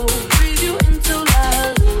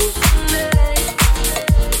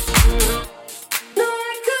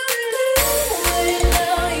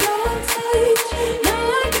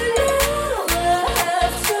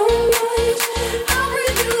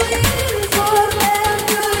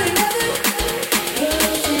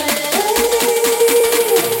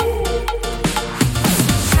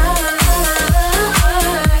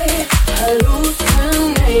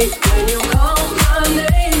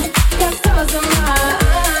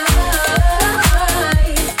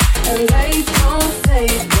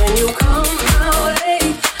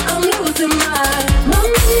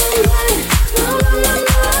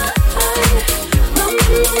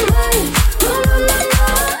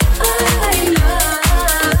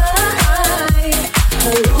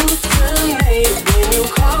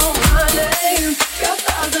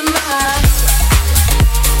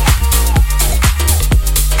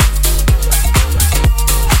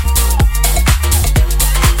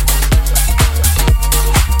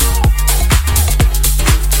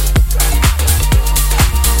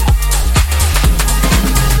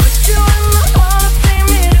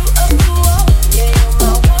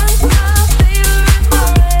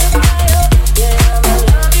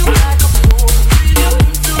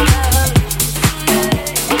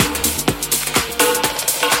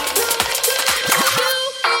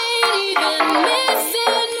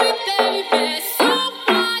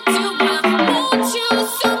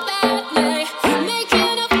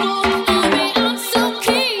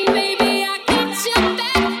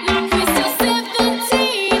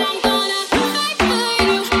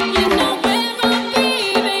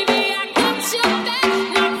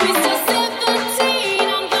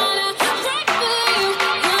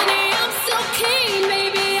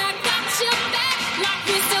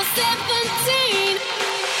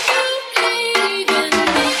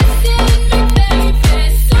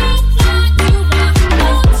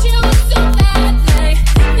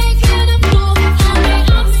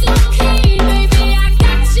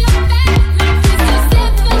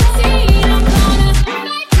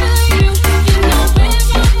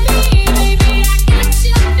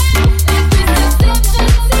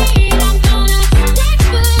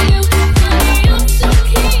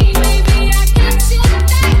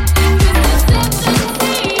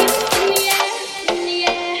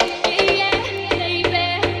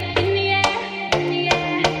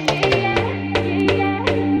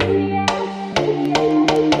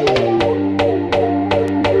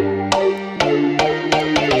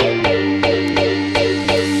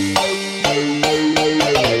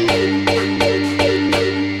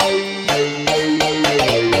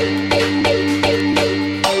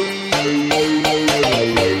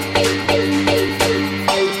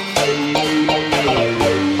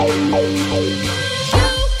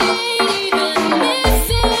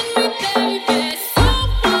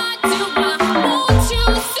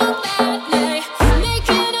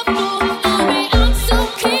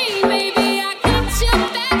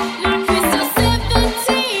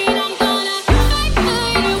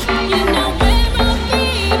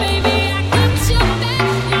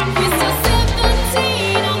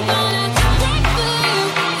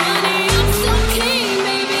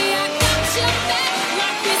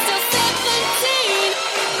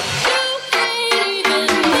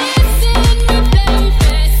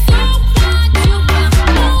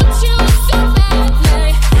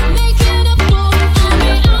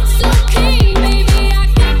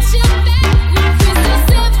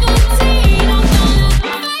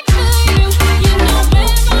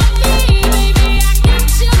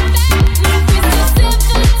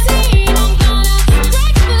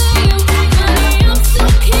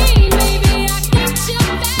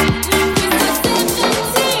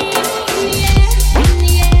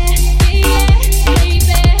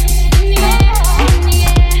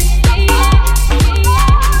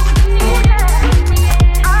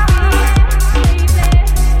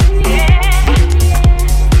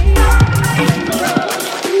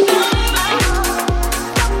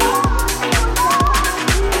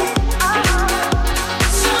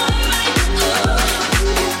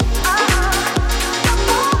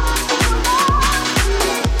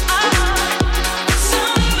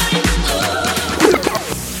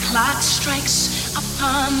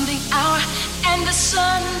upon the hour and the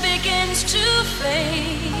sun begins to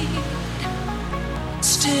fade.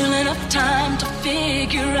 Still enough time to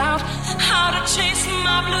figure out how to chase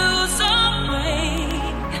my blues away.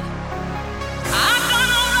 I've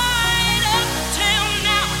gone right up till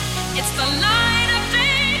now. It's the light of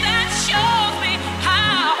day that shows me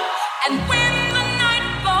how. And when the night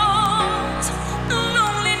falls,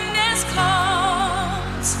 loneliness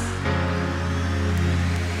calls.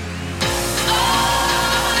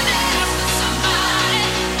 Oh, dance with somebody.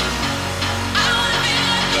 I wanna be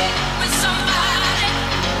with somebody.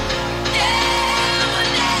 Yeah, I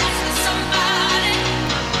wanna dance with somebody.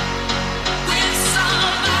 With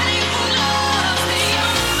somebody who loves me.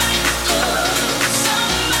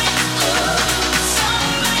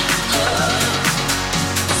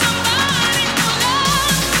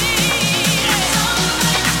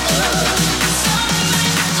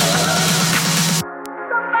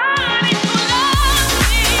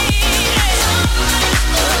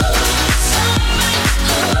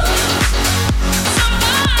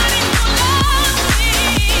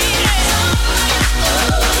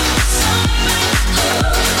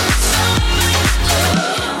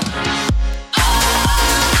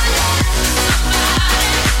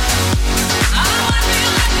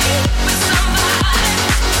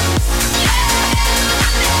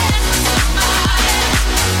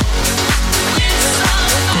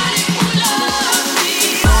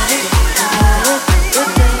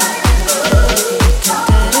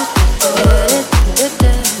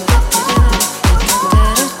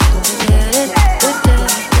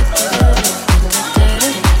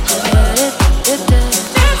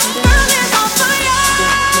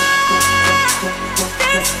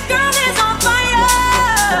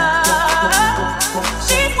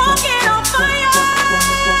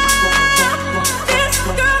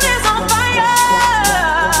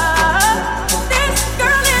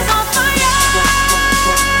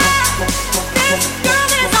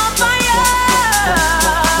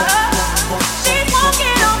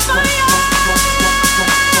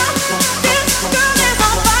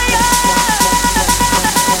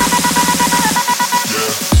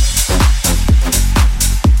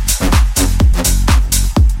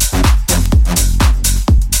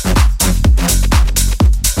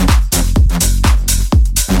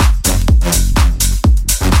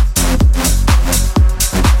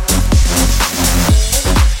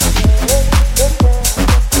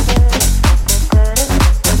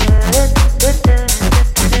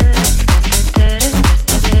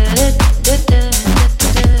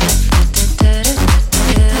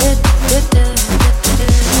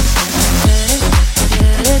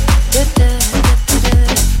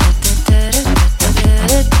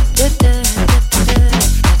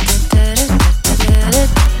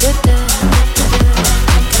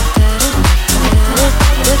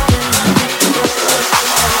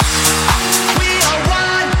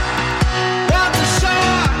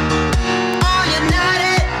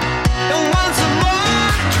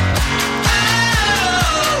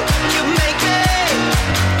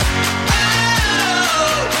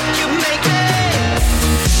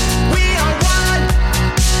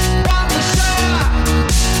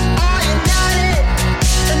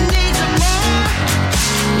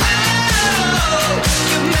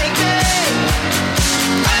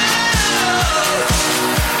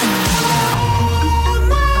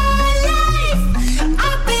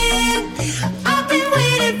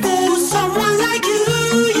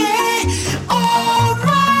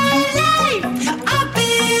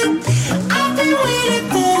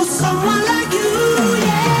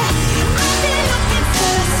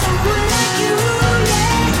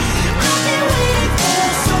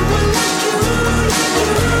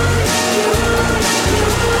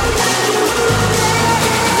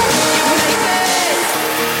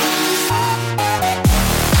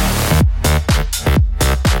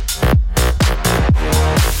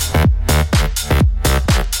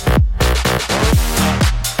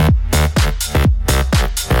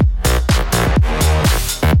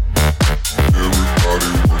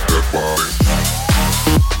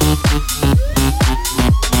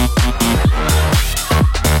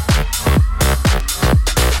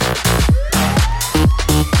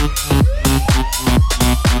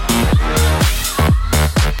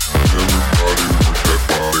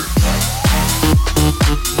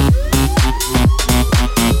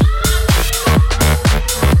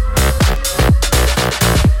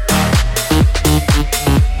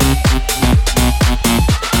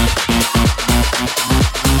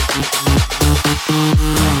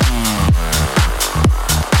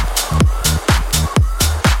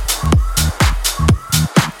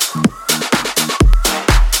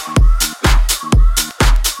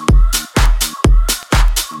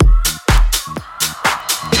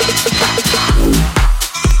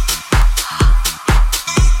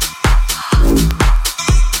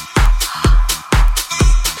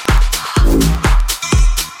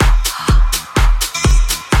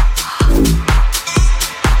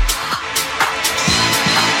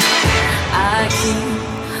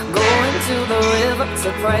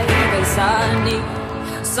 to pray, 'cause I need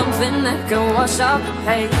something that can wash out the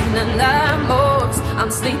pain. And at most, I'm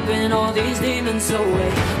sleeping all these demons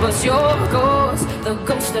away. But your ghost, the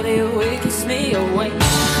ghost of you, it keeps me awake.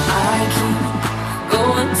 I keep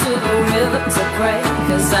going to the river to pray,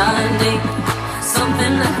 'cause I need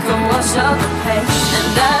something that can wash out the pain.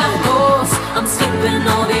 And at most, I'm sleeping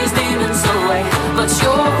all these demons away. But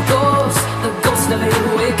your ghost, the ghost of you,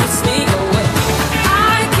 it keeps me awake.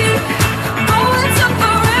 I keep going to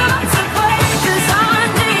the river to pray, 'cause I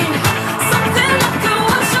need something that can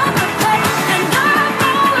wash out the pain. And at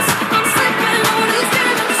most, I'm sleeping all these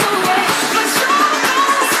demons away. But your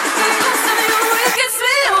ghost, the ghost of you, it keeps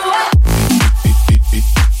me awake.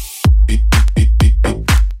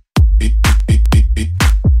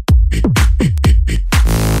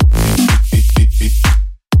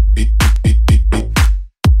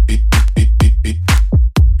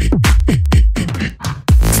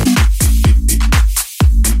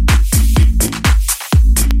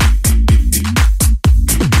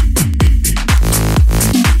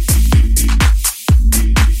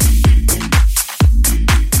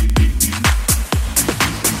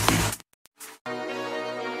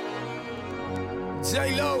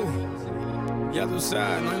 J-Lo, ya tú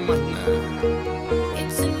sabes, no hay más nada.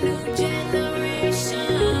 It's a new generation.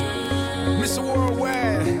 Mr.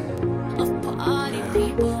 Worldwide, of party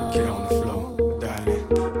people. get on the floor, darling,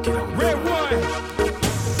 get on. Red one.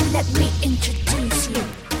 Let me introduce you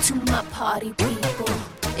to my party people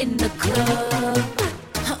in the club.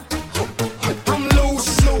 I'm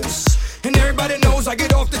loose, and everybody knows I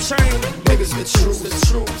get off the train. Niggas, the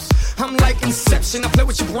truth. I'm like Inception, I play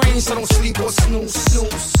with your brain, so don't sleep or snooze.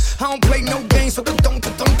 I don't play no games, so don't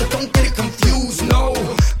get it confused, no.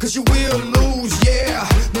 'Cause you will lose, yeah.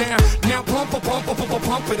 Now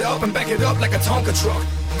pump it up and back it up like a Tonka truck.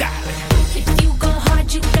 Darling. If you go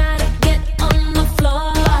hard, you gotta get on the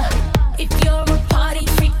floor. If you're a party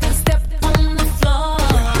freak, then step on the floor.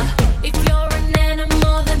 If you're an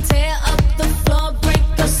animal, then tear up the floor. Break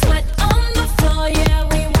the sweat on the floor, yeah,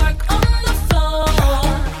 we work on the floor.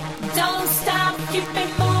 Don't stop, keep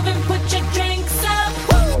it moving, put your drinks up.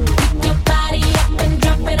 Pick your body up and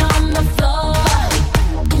drop it on the floor.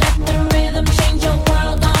 Let the rhythm change your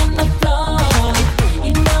world on the floor.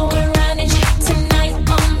 You know we're running shit tonight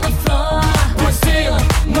on the floor. Brazil,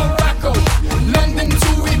 Morocco, London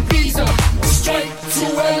to Ibiza, straight to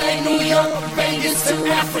LA, New York, Vegas to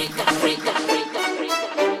Africa.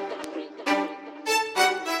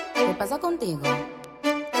 ¿Qué pasa contigo?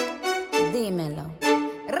 Dímelo.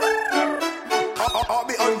 I'll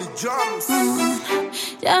be on the drums.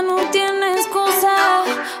 Ya no tiene excusa.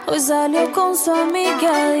 Hoy salió con su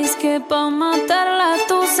amiga, dizque pa' matar la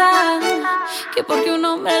tusa. Que porque un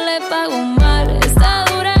hombre le pagó mal, está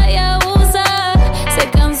dura y abusa. Se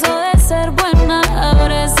cansó de ser buena,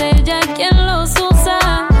 ahora es ella quien los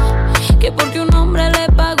usa. Que porque un hombre le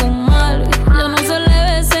pagó mal, ya no se le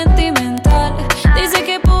ve sentimental. Dice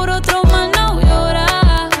que por otro mal no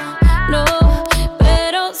llora, no.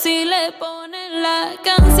 Pero si le ponen la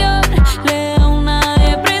canción, le da una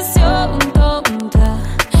depresión tonta.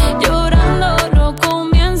 Llorando lo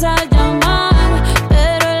comienza a llamar,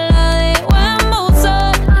 pero él la dejó en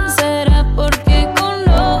buzón. Será porque con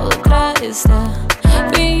otra está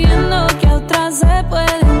fingiendo que a otra se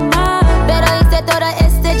puede amar. Pero hice todo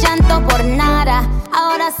este llanto por nada.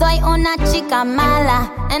 Ahora soy una chica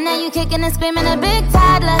mala. And now you kicking and screaming a big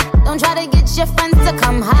toddler. Don't try to get your friends to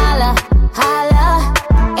come holla, holla.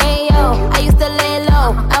 Ayo, I used to lay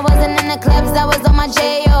low. I wasn't in the clubs, I was on my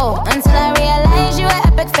J.O. Until I realized you were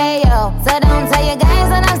epic fail. So don't tell your guys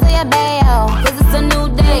when I'm still your bayo. 'Cause it's a new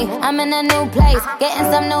day, I'm in a new place. Getting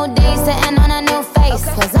some new days, sitting on a new face.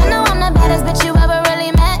 'Cause I know I'm the baddest bitch you ever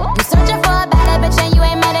really met. You searching for a better bitch and you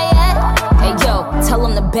ain't met her yet. Hey yo, tell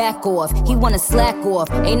him to back off. He wanna slack off.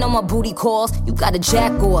 Ain't no more booty calls, you gotta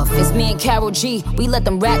jack off. It's me and Karol G, we let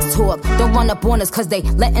them racks talk. Don't run up on us 'cause they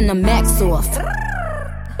letting the max off.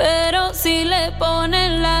 Pero si le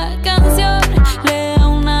ponen la canción, le da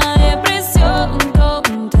una depresión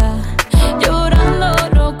tonta. Llorando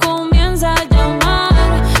lo comienza a llamar,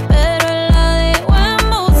 pero él la dejó en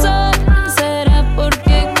buzón. Será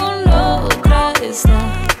porque con otra está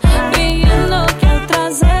fingiendo que otra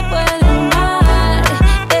se puede amar.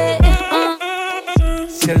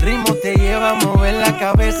 Si el ritmo te lleva a mover la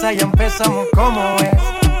cabeza, ya empezamos como es.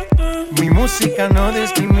 Mi música no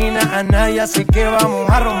discrimina a nadie, así que vamos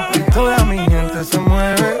a romper. Toda mi gente se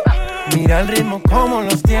mueve, mira el ritmo como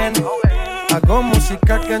los tiene. Hago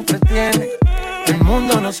música que entretiene. El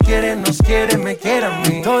mundo nos quiere, me quiere a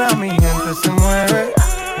mí. Toda mi gente se mueve,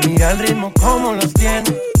 mira el ritmo como los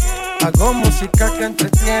tiene. Hago música que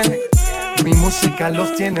entretiene. Mi música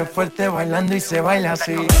los tiene fuerte bailando y se baila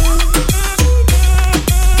así.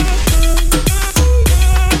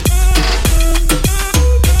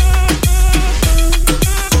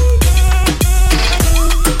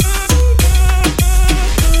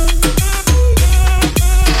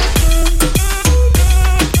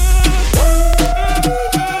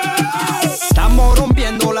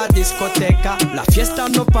 La fiesta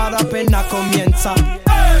no para, apenas comienza.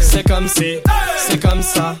 C'est comme si, c'est comme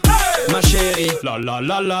ça, ma chérie. La la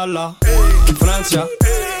la la la. Francia,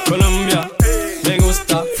 Colombia, me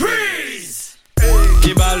gusta. Freeze.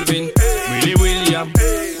 J Balvin, Willy William,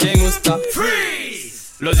 me gusta.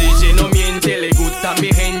 Freeze. Los DJ no mienten, le gusta mi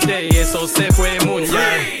gente y eso se fue muy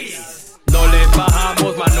bien. No le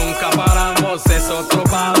bajamos, mas nunca paramos, es otro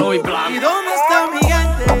palo y blanco. ¿Y dónde está mi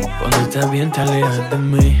gente? Cuando estás bien te alejas de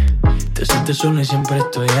mí. Te sientes sola y siempre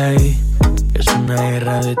estoy ahí. Es una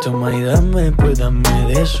guerra de toma y dame, pues dame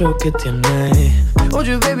de eso que tienes.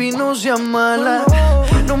 Oye, baby, no seas mala,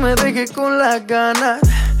 no me dejes con las ganas.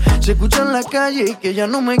 Se escucha en la calle que ya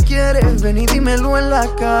no me quieres, ven y dímelo en la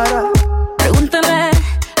cara. Pregúntale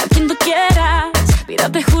a quien tú quieras, mira,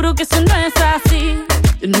 te juro que eso no es así.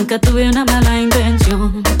 Yo nunca tuve una mala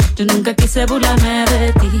intención, yo nunca quise burlarme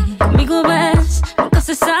de ti. Conmigo ves, nunca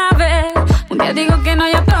se sabe, un día digo que no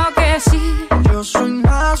y otro que sí. Yo soy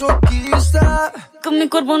masoquista, con mi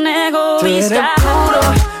cuerpo un egoísta. Tú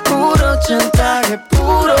eres puro chantaje,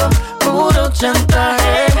 puro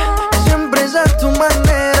chantaje. Siempre es a tu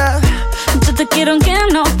manera. Yo te quiero aunque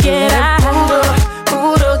no quieras.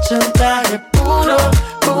 Puro chantaje,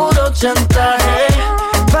 puro chantaje.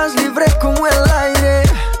 Vas libre como el aire.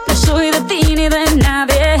 No soy de ti ni de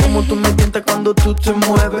nadie. Como tú me tientas cuando tú te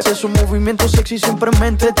mueves. Esos movimientos sexy siempre me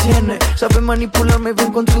entretiene. Sabes manipularme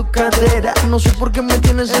bien con tu cadera. No sé por qué me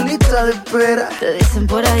tienes en lista de espera. Te dicen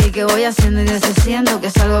por ahí que voy haciendo y deshaciendo, que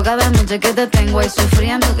salgo cada noche que te tengo ahí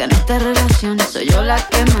sufriendo, que en esta relación soy yo la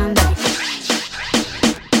que manda.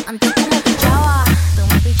 Antes tú me pichabas,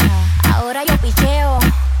 ahora yo picheo.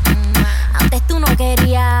 Antes tú no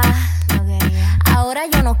querías, ahora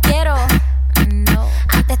yo no quiero.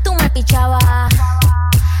 Antes tú me pichabas,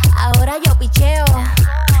 ahora yo picheo.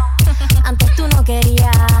 Antes tú no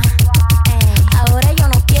querías, ahora yo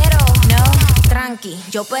no quiero. No, tranqui,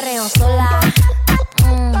 yo perreo sola.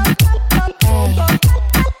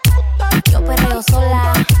 Yo perreo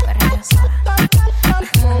sola.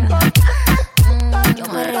 Yo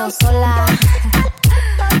perreo sola.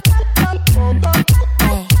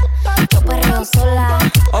 Yo perreo sola.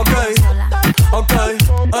 Ok,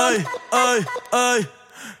 ey.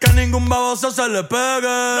 Que ningún baboso se le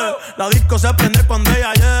pegue. La disco se prende cuando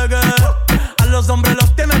ella llegue. A los hombres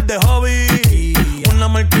los tienes de hobby. Una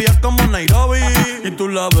malcria como Nairobi. Y tú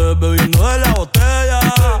la ves bebiendo de la botella.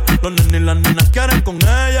 Los nenes y las nenas quieren con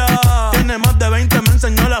ella. Tiene más de 20, me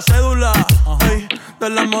enseñó la cédula. Ey,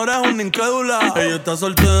 del amor es una incrédula. Ella está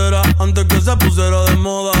soltera antes que se pusiera de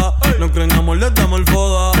moda. No creen amor, le damos el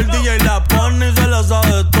foda. El DJ la pone y se la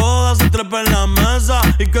sabe toda. Se trepa en la mesa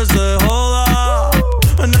y que se joda.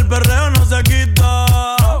 En el perreo no se quita.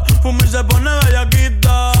 Fuma y se pone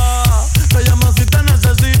bellaquita. Te llama si te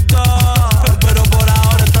necesita. Pero por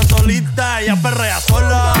ahora está solita. Ella perrea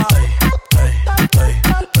sola.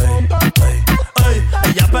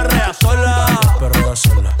 Ella perrea sola.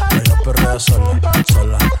 Ella perrea sola.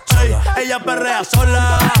 Ella perrea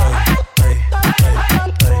sola.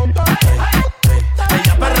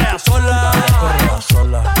 Ella perrea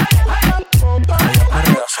sola.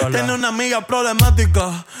 Tiene una amiga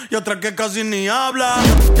problemática y otra que casi ni habla.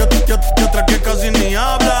 Y otra que casi ni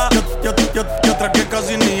habla. Y otra que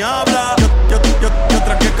casi ni habla. Y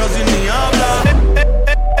otra que casi ni habla.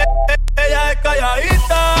 Ella es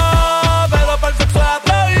calladita, pero para el sexo es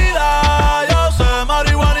atrevida. Yo sé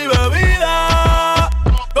marihuana y bebida,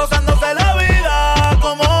 gozándose la vida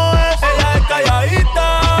como es. Ella es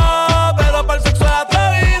calladita, pero para el sexo es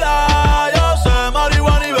atrevida. Yo sé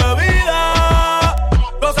marihuana y bebida,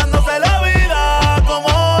 gozándose la vida como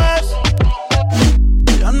es.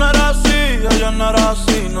 Ella no era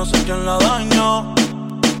así, no sé quién la dañó.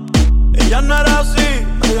 Ella no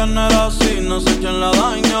era así, no sé quién la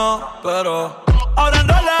dañó. Pero ahora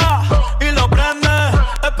enrola y lo prende.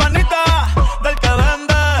 Es panita del que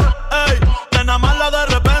vende. Ey, nena mala de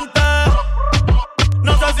repente.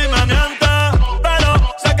 No sé si me miente, pero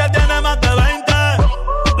sé que tiene más de 20.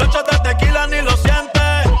 Los shots de tequila ni lo siente.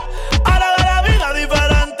 Ahora de la vida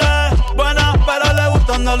diferente. Buena, pero le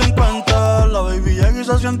gustan delincuentes. La baby llega y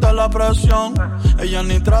se siente la presión. Ella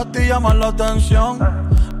ni trata y llama la atención.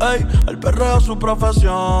 Ey, el perreo es su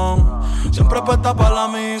profesión. Siempre puesta para la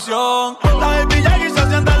misión. La baby llega y se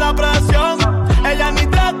siente la presión. Ella ni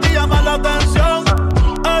trata y llama la la atención.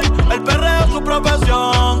 Ey, el perreo es su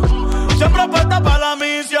profesión. Siempre apuesta para la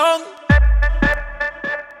misión.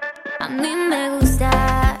 A mí me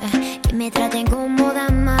gusta que me traten como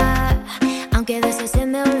dama, aunque a veces se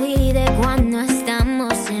me olvide cuando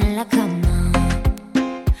estamos en la cama.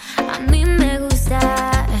 A mí me gusta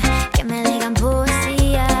que me digan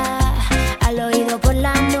poesía al oído por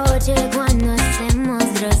la noche cuando hacemos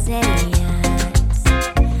groserías.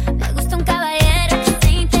 Me gusta un caballero que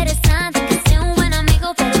sea interesante, que sea un buen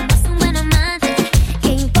amigo pero más un buen amante, que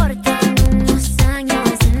importan unos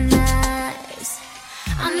años de más.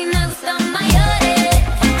 A mí me gustan mayores,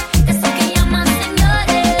 de esos que llaman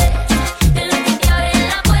señores, de los que te abren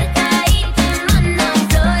la puerta y te mandan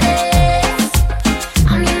flores.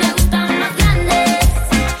 A mí me gustan más grandes,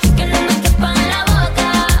 que no me quepan la boca,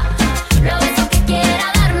 los besos que quiera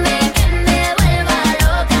darme, que me vuelva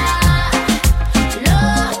loca,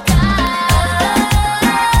 loca,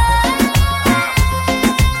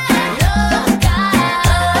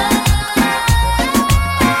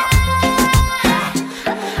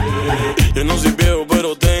 Yo no soy viejo,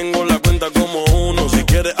 pero tengo la cuenta como uno. Si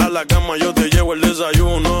quieres a la cama, yo te llevo el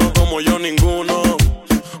desayuno. Como yo, ninguno.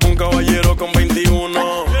 Un caballero con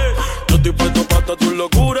 21. Yo estoy puesto pa' toda tu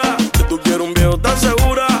locura. Si tú quieres un viejo, ¿estás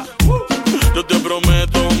segura? Yo te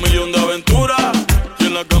prometo 1.000.000 de aventuras. Y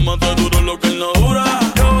en la cama te duro lo que él no dura.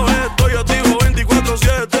 Yo estoy activo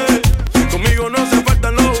 24/7. Conmigo no hace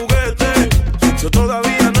falta los juguetes. Yo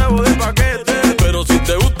todavía nuevo de paquete. Pero si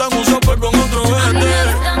te gustan un sope con otro a mí me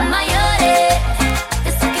vete. gustan mayores, de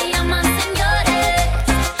esos que llaman señores,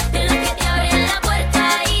 de los que te abren la puerta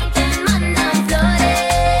y te mandan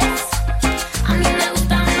flores. A mí me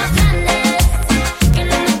gustan más grandes, que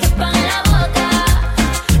no me quepan la boca,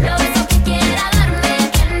 los besos que quiera darme,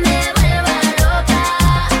 que me vuelva loca,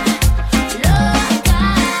 loca,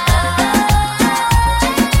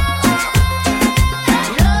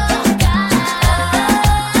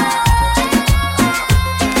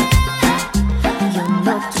 Yo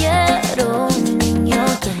no quiero un niño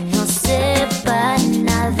que no sepa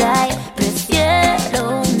nada. Yo prefiero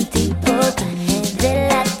un tipo que me dé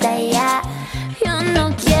la talla. Yo no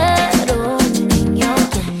quiero un niño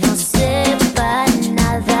que no sepa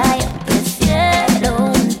nada. Yo prefiero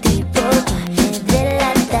un tipo que me dé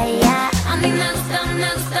la talla. A mí me gustan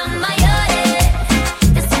mayores,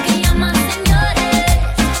 de esos que llaman señores,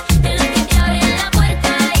 de los que te abren la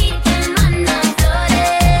puerta y te mandan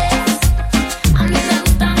flores. A mí me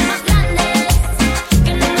gustan más grandes,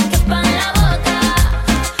 que no me quepan la boca,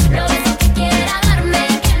 los besos que quiera darme,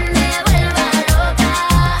 que me vuelva loca,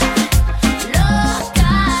 loca,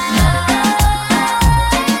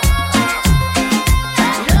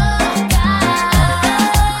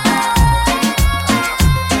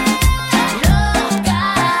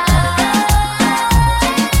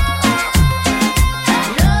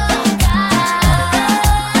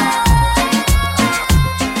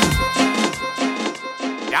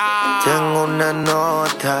 Tengo una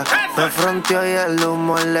nota, me fronteó y el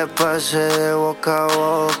humo le pasé de boca a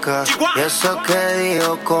boca. Y eso que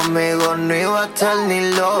dijo conmigo no iba a estar ni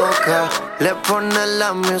loca. Le pone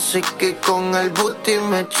la música y con el booty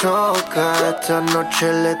me choca. Esta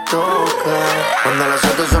noche le toca. Cuando las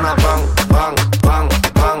autos suenan pan, pan, pan,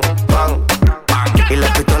 pan, pan, y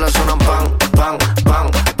las pistolas suenan pan, pan, pan,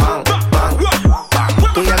 pan, pan.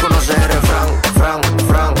 Tú ya conoces el refrán, fran,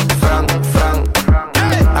 fran, fran, fran.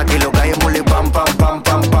 Aquí lo que hay es muli pam, pam, pam,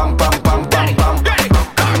 pam, pam, pam, pam, pam, pam.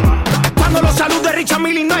 Cuando los saludos de Richard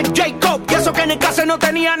Mille no es Jacob. Y eso que en el caso no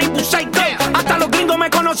tenía ni Puseyco. Hasta los gringos me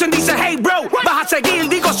conocen, dice hey bro. Vas a seguir,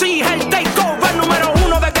 digo sí, el takeover. Número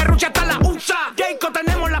 1 desde Rusia hasta la USA. Jacob,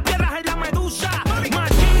 tenemos las piedras en la medusa.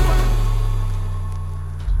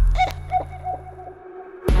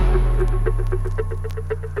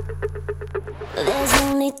 There's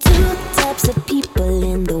only two types of people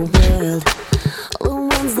in the world. The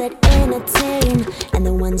ones that entertain and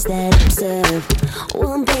the ones that observe.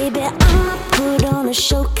 Well, baby, I'm a put on a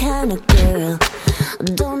show kind of girl.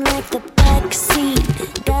 Don't like the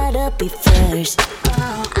backseat, gotta be first.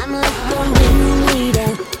 I'm like the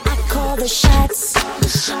ringleader, I call the shots.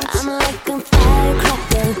 I'm like a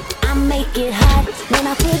firecracker, I make it hot. When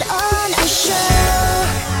I put on a show,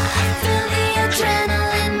 I feel the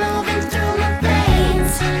adrenaline moving through my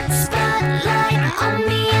veins. Spotlight on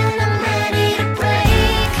me and I'm ready to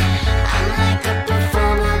break. I'm like a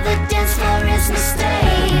performer, the dance floor is my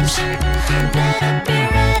stage. Better be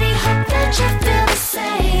ready, hope that you feel the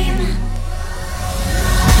same.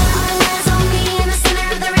 All eyes on me in the center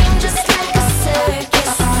of the ring, just like a circus.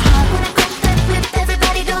 When I grab that whip,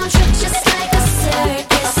 everybody don't trip, just like a circus.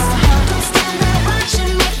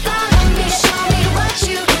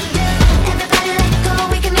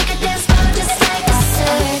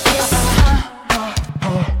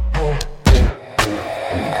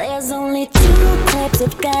 There's only two types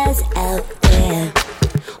of guys out there.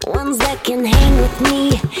 Ones that can hang with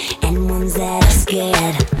me and ones that are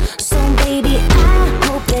scared. So baby, I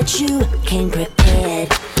hope that you came prepared.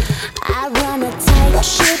 I run a tight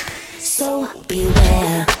ship, so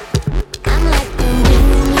beware. I'm like the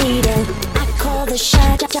ringleader, I call the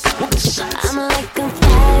shot. I'm like a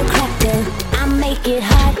firecracker, I make it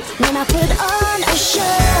hot when I put on a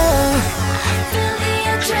show. Feel the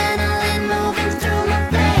adrenaline moving through my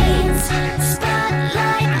veins.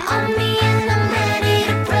 Spotlight on me and I'm ready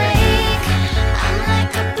to break. I'm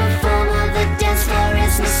like a performer, the dance floor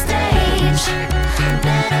is my stage.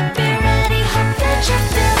 Better be ready, hope that you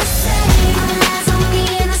feel the same. All eyes on me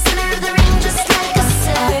in the center of the ring, just like a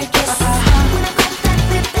circus. When I grab that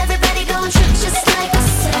whip, everybody gon' trip just like a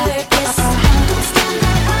circus. Don't stand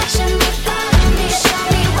there watching me, follow me, show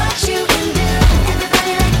me what you can do.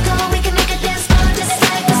 Everybody let go, we can make a dance floor just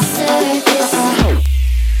like a circus.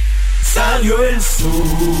 Salió el sol,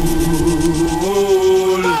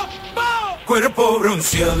 cuerpo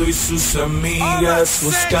bronceado y sus amigas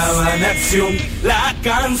buscaban acción. La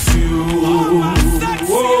canción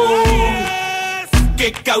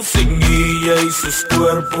que causa en ella y sus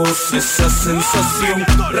cuerpos esa sensación.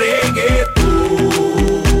 Reggaetón,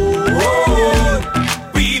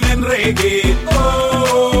 piden reggaetón.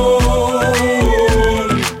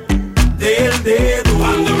 Del dedo,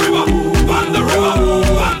 banda arriba,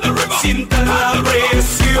 sientan la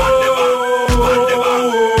presión.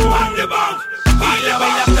 Baila,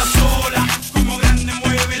 baila hasta sola, como grande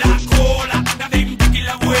mueve la cola. La dempa que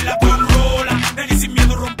la abuela controla. Nadie sin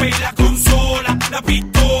miedo rompe la consola. La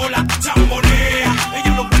pistola, chambonea.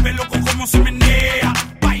 Ella lo vuelve loco como se menea.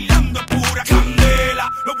 Bailando a pura candela.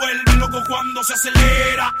 Lo vuelve loco cuando se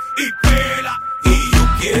acelera y pela. Y yo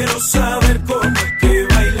quiero saber cómo es que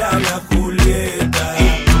baila la Julieta. Y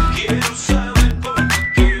yo quiero saber cómo es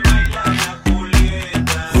que baila la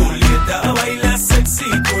Julieta. Julieta baila sexy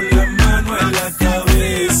con la mano en la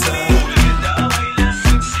cabeza. Julieta baila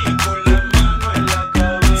sexy con la mano en la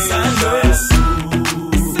cabeza. Salió el sol,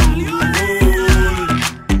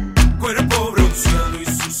 cuerpo bronceado y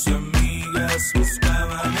sus amigas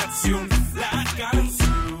buscaban acción. La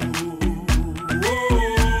canción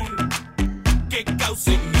que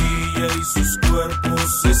causa en ella y sus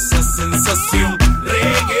cuerpos esa sensación.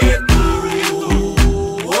 Reggaetón,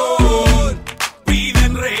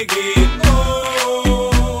 piden reggaetón.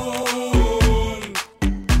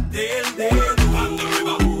 Del dedo, banda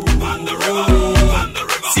arriba,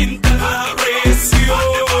 sientan la presión.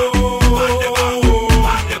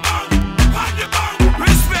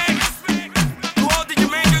 Respect to all the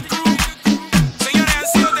Jamaican crew. Señores, han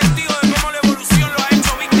sido testigos de cómo la evolución lo ha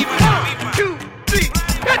hecho víctima de la misma.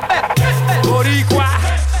 Boricua,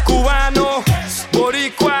 cubano,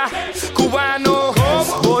 boricua, cubano,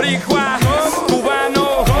 boricua, cubano,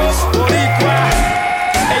 boricua.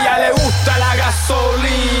 Ella le gusta la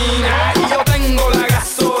gasolina y yo tengo la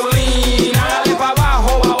gasolina. Dale pa'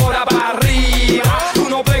 abajo, ahora pa' arriba. Tú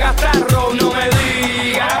no pegas tarro, no me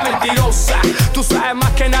digas mentirosa. Tú sabes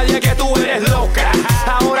más que nadie que tú eres loca.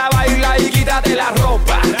 Ahora baila y quítate la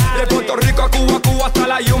ropa. De Puerto Rico a Cuba, Cuba hasta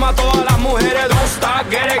la Yuma. Todas las mujeres don't stop,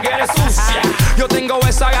 get it sucia. Yo tengo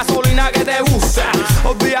esa gasolina que te gusta.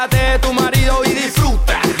 Olvídate de tu marido y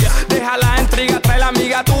disfruta. Deja la intriga, trae la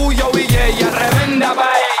amiga tuya y ella revenda pa'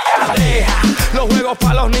 ella. Deja los juegos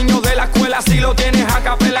pa' los niños de la escuela. Si lo tienes a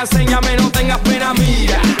capela, enséñame, no tengas pena,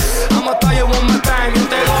 mira. I'ma tell you one more time, yo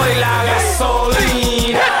te doy la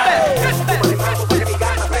gasolina.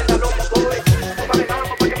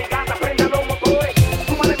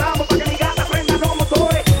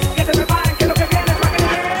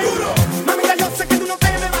 Mami, ya yo sé que tú no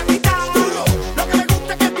te me vas a quitar. Lo que me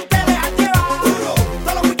gusta es que tú te dejas llevar.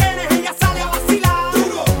 Todos los weekends ella sale a vacilar.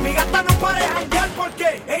 Mi gata no para de janguear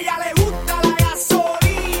porque ella le gusta la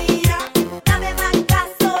gasolina. Dame más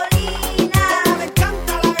gasolina.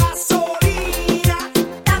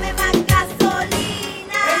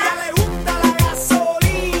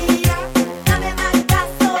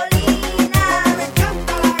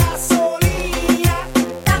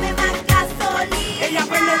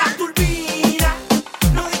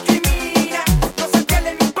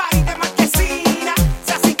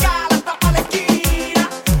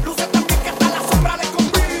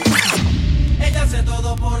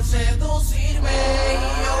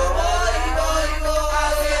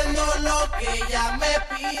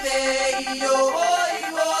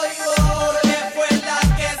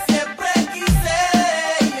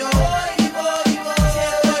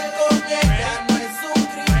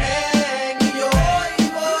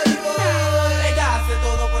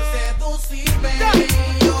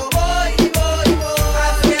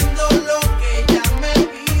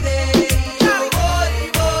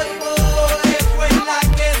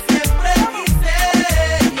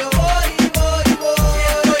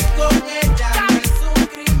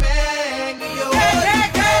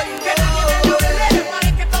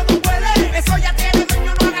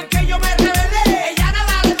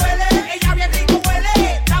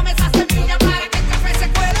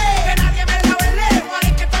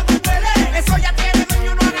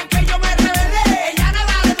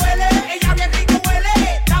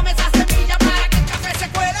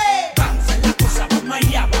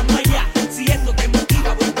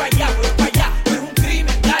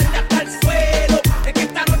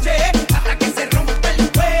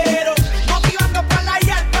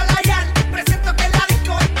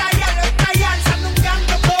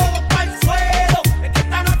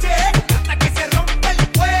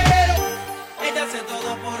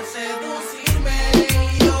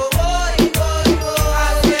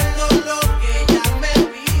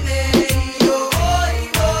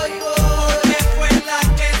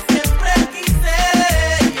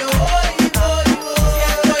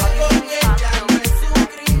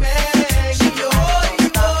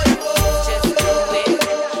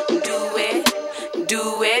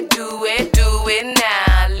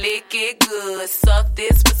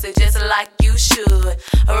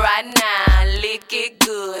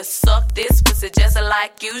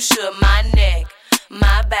 like you should. My neck,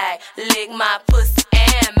 my back, lick my pussy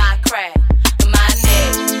and my crack. My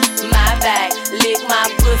neck, my back, lick my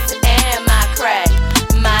pussy and my crack.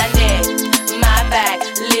 My neck, my back,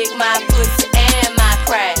 lick my pussy and my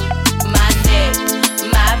crack. My neck,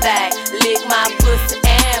 my back, lick my pussy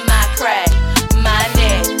and my crack. My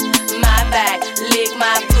neck, my back, lick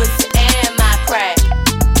my pussy and my crack.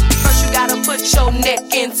 First you gotta put your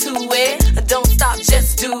neck into it. Don't stop,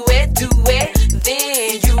 just do it, do it.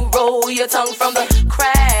 Then you roll your tongue from the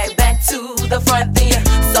crack back to the front. Then you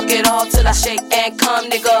suck it all till I shake and come,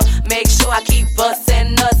 nigga. Make sure I keep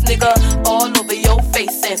bustin' nuts, nigga, all over your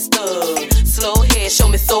face and stuff. Slow head, show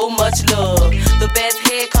me so much love. The best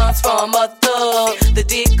head comes from a thug. The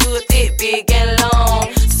dick good, thick, big and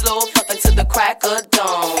long. Slow fucking to the crack of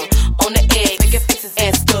dawn. On the egg, making faces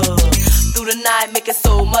and stuff. Through the night, making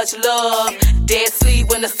so much love. Dead sleep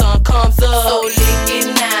when the sun comes up. So lick it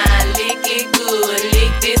now, lick it good.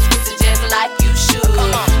 Lick this pussy just like you should.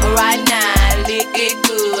 Right now, lick it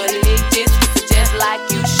good. Lick this pussy just like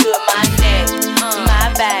you should. My neck, my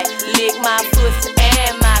back, lick my pussy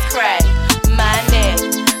and my crack. My neck,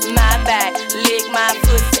 my back, lick my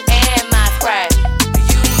pussy and my crack.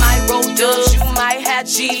 You might roll dubs, you might have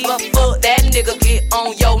G's, but fuck that nigga, get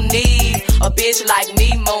on your knees. A bitch like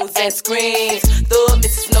me moans and screams. The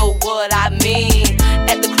missus know what I mean.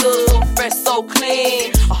 At the club, so fresh, so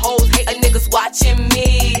clean. A hoes hate a niggas watching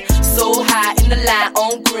me. So high in the line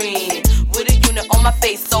on green. With a unit on my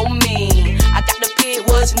face, so mean. I got the pig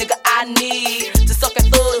was nigga I need. To suck and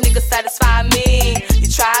thug, nigga satisfy me. You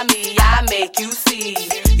try me, I make you see.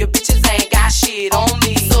 Your bitches ain't got shit on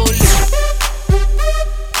me. So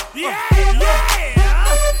yeah.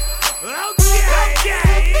 Okay.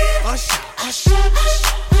 Hush.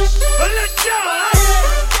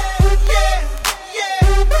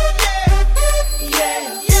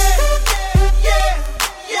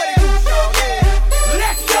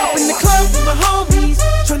 Let's go. In the club with my homies,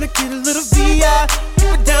 tryna get a little VI.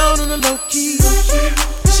 Keep it down on the low key.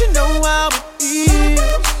 You should know how it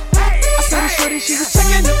feels. I saw the shorty, she was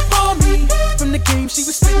checking up on me. From the game, she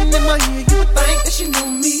was spitting in my ear. You would think that she knew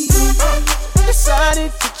me.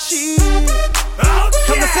 Decided to cheat.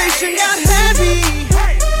 Conversation got heavy.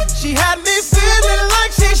 She had me feeling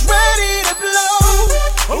like she's ready to blow.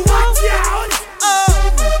 Watch out!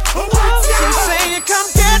 She's saying, come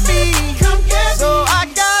get me. So I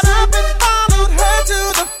got up and followed her to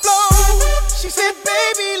the floor. She said,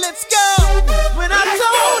 baby, let's go. When I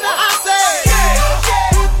told her, I said,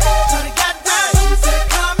 Shorty got down, she said,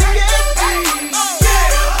 come and get me.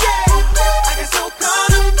 I got so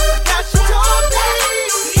caught up, I got you told me.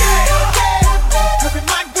 Her and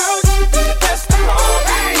my girl used to be the best of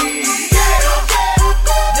me.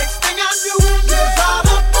 Next thing I knew, she was all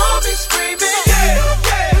up on me screaming.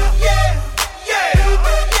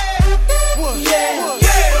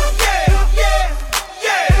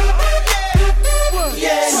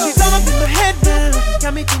 She's all up in my head now.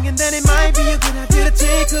 Got me thinking that it might be a good idea to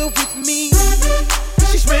take her with me.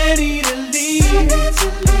 She's ready to leave.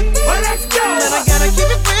 Well, let's go. And I gotta keep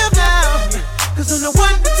it real now. Cause on the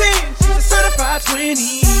 1 to 10, she's a certified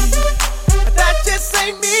 20. But that just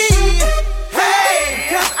ain't me. Hey,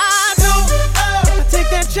 cause I know if I take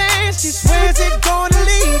that chance, she swears it's gonna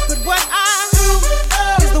leave. But what I do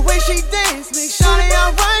is the way she dance makes Shawty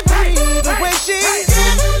alright for me. The way she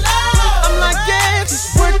I'm like, yeah,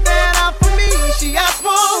 just work that out for me. She asked for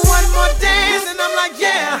one more dance, and I'm like,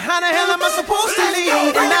 yeah, how the hell am I supposed to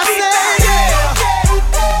leave? And I said,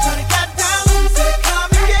 Shawty got down, said, come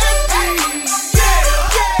and get me.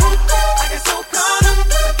 I got so caught up,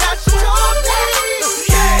 I got you told me.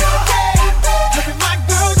 Her and my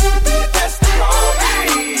girl used to be the best of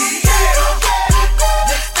me.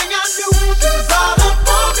 Next thing I knew, she was all up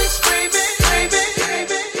on me screaming.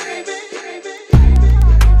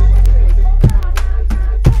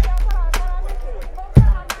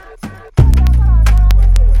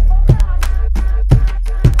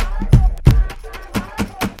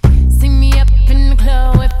 See me up in the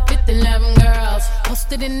club with 50-11 girls.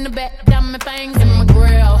 Posted in the back, diamond fangs in my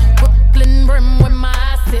grill. Brooklyn brim with my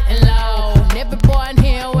eyes sitting low. And every boy in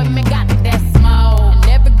here with me got that smoke. And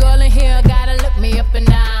every girl in here gotta look me up and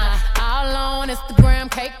down. All on Instagram,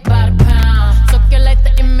 cake by the pound. Circulate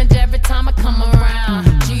the image every time I come around.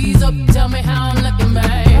 G's up, tell me how I'm looking,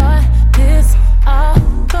 babe. This all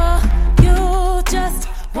for you, just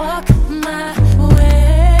walk my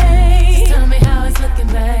way. Just tell me how it's looking,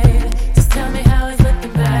 babe. Just tell me how it's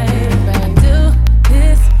looking, babe. Do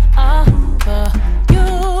this all for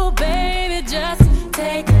you, baby. Just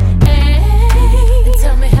take aim and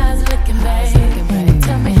tell me how it's looking.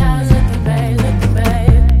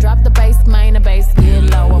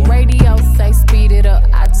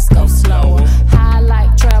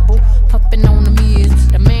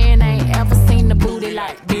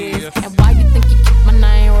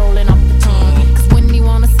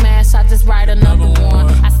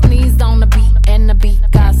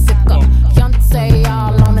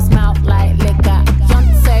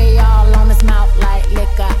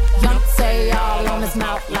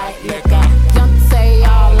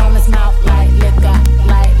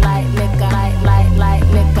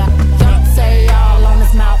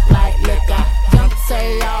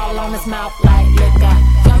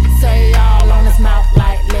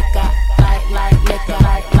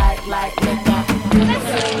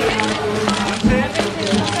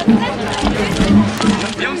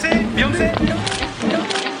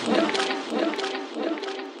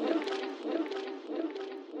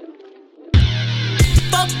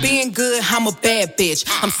 being good, I'm a bad bitch.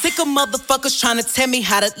 I'm sick of motherfuckers trying to tell me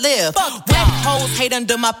how to live. Whack hoes hate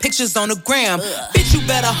under my pictures on the gram. Bitch, you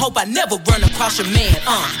better hope I never run across your man.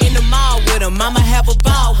 In the mall with him, I'ma have a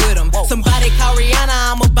ball with him. Somebody call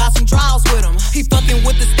Rihanna, I'ma buy some draws with him. He fucking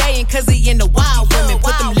with the stallion cause he in the wild women.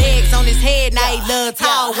 Put them legs on his head, now he love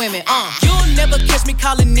tall women. You'll never catch me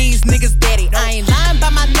calling these niggas daddy. I ain't lying by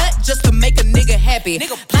my nut just to make a nigga happy.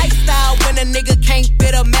 Lifestyle when a nigga can't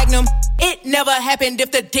fit a magnum. It never happened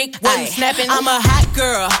if the dick wasn't snapping. I'm a hot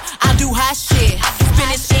girl, I do hot shit.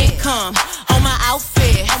 Finish income on my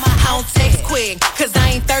outfit. I don't text quick, cause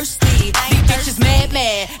I ain't thirsty. These bitches mad,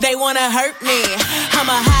 they wanna hurt me. I'm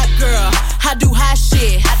a hot girl, I do hot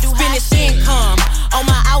shit. Finish income on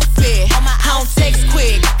my outfit. I don't text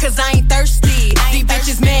quick, cause I ain't thirsty. These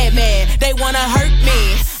bitches mad, they wanna hurt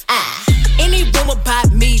me. Any rumor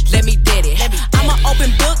about me, let me dead it. I'm an open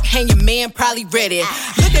book, and your man probably read it.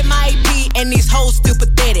 Look at my EP, and these hoes still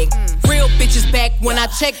pathetic. Real bitches back when I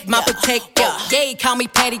check my protector. Yeah, call me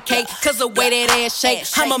patty cake, cause the way that ass shake.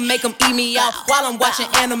 I'ma make them eat me out while I'm watching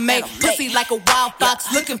anime. Pussy like a wild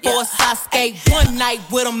fox, looking for a Sasuke. One night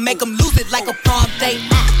with them, make them lose it like a prom date.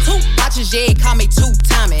 2 watches, yeah, call me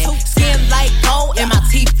 2-timing. Skin like gold, and my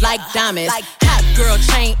teeth like diamonds. Hot girl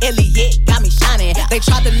chain, Elliot, got me shining. They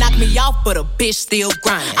tried to knock me off, but a bitch still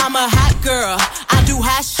grinding. I'm a hot girl, I do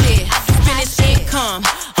hot shit. Finish income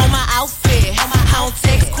on my outfit. I don't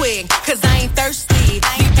text quick, cause I ain't thirsty.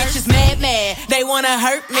 These bitches mad, they wanna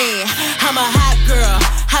hurt me. I'm a hot girl,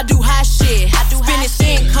 I do hot shit. Finish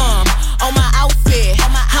income on my outfit.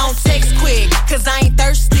 I don't text quick, cause I ain't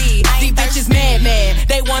thirsty. These bitches mad,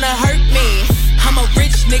 they wanna hurt me. I'm a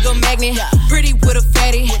rich nigga magnet, pretty with a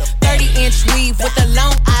fatty, 30-inch weave with the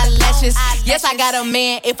long eyelashes. Yes, I got a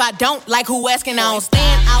man. If I don't like who asking, I don't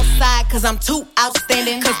stand outside cause I'm too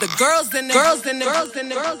outstanding. Cause the girls in the girls in the girls in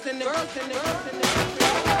the girls in the girls in the girls in the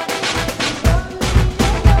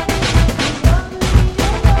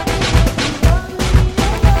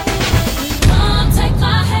Come take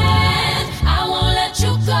my hand, I won't let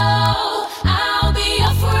you go. I'll be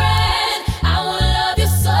your friend, I will love you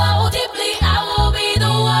so deeply. I will be the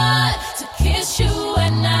one to kiss you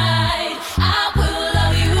at night. I will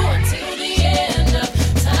love you until the end of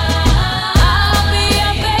time. I'll be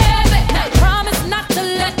your baby, I promise not to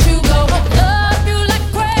let you go. Love you like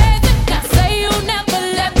crazy, now say you never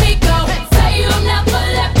let me go. Say you never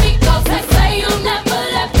let me go. Say you never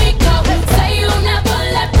let me go. Say you never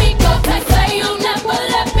let me go. Say you never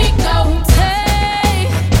let me go. Take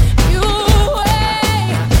you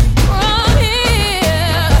away from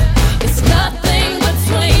here. It's nothing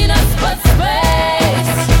between us but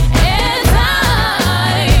space and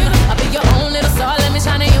time. I'll be your own little star, let me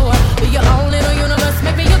shine in your world. Be your own little universe,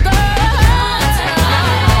 make me your girl. Take my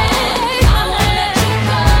hand, I won't let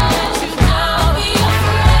you go. I'll be your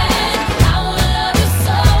friend, I will love you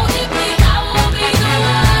so deeply. I will be the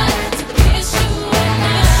one to kiss you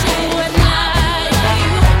at night. Love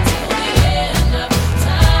you until the end of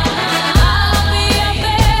time. I'll be your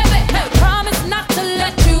baby, promise not to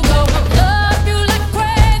let you go. Love you like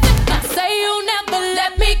crazy, now say you never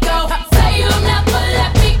let me go. Say you never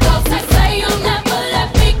let me go. Say you never let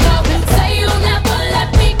me go. Say you never let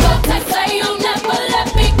me go. Say you never let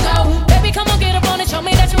me go. Baby, come on, get up on it, show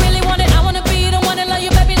me that you really want it. I wanna be the one to love you,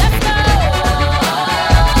 baby. Let's go.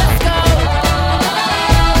 Let's go.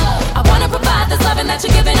 I wanna provide this loving that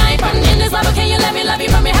you're giving. I ain't frontin' in this love, but can you let me love you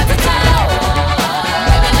from your head to toe?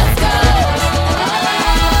 Baby, let's go.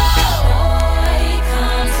 Boy,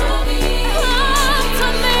 come to me. Come to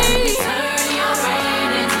me. Turn your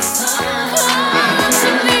rain into sun. Come to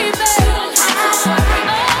me, baby. You don't have to worry.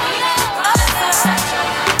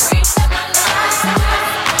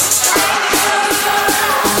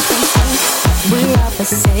 We're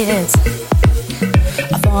opposites,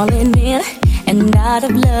 falling in and out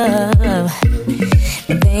of love.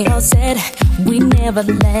 They all said we never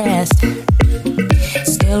last,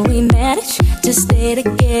 still we manage to stay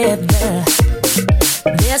together.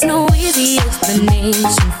 There's no easy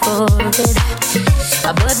explanation for it,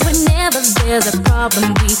 but whenever there's a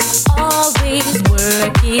problem, we always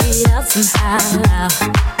work it out somehow.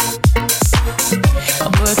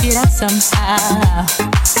 Work it out somehow.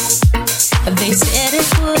 They said it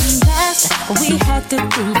wouldn't last, we had to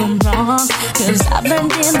prove them wrong. Cause I've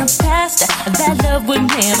learned in the past that love would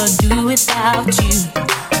never do without you.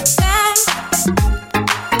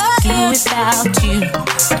 Do without you.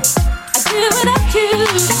 I do without you.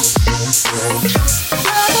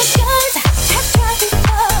 Other guys have tried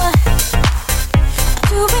before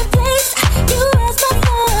to replace you as my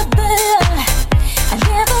lover. I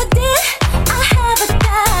never did, I have a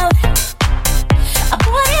doubt.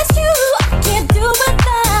 Boy, it's you, I can't do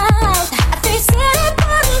without.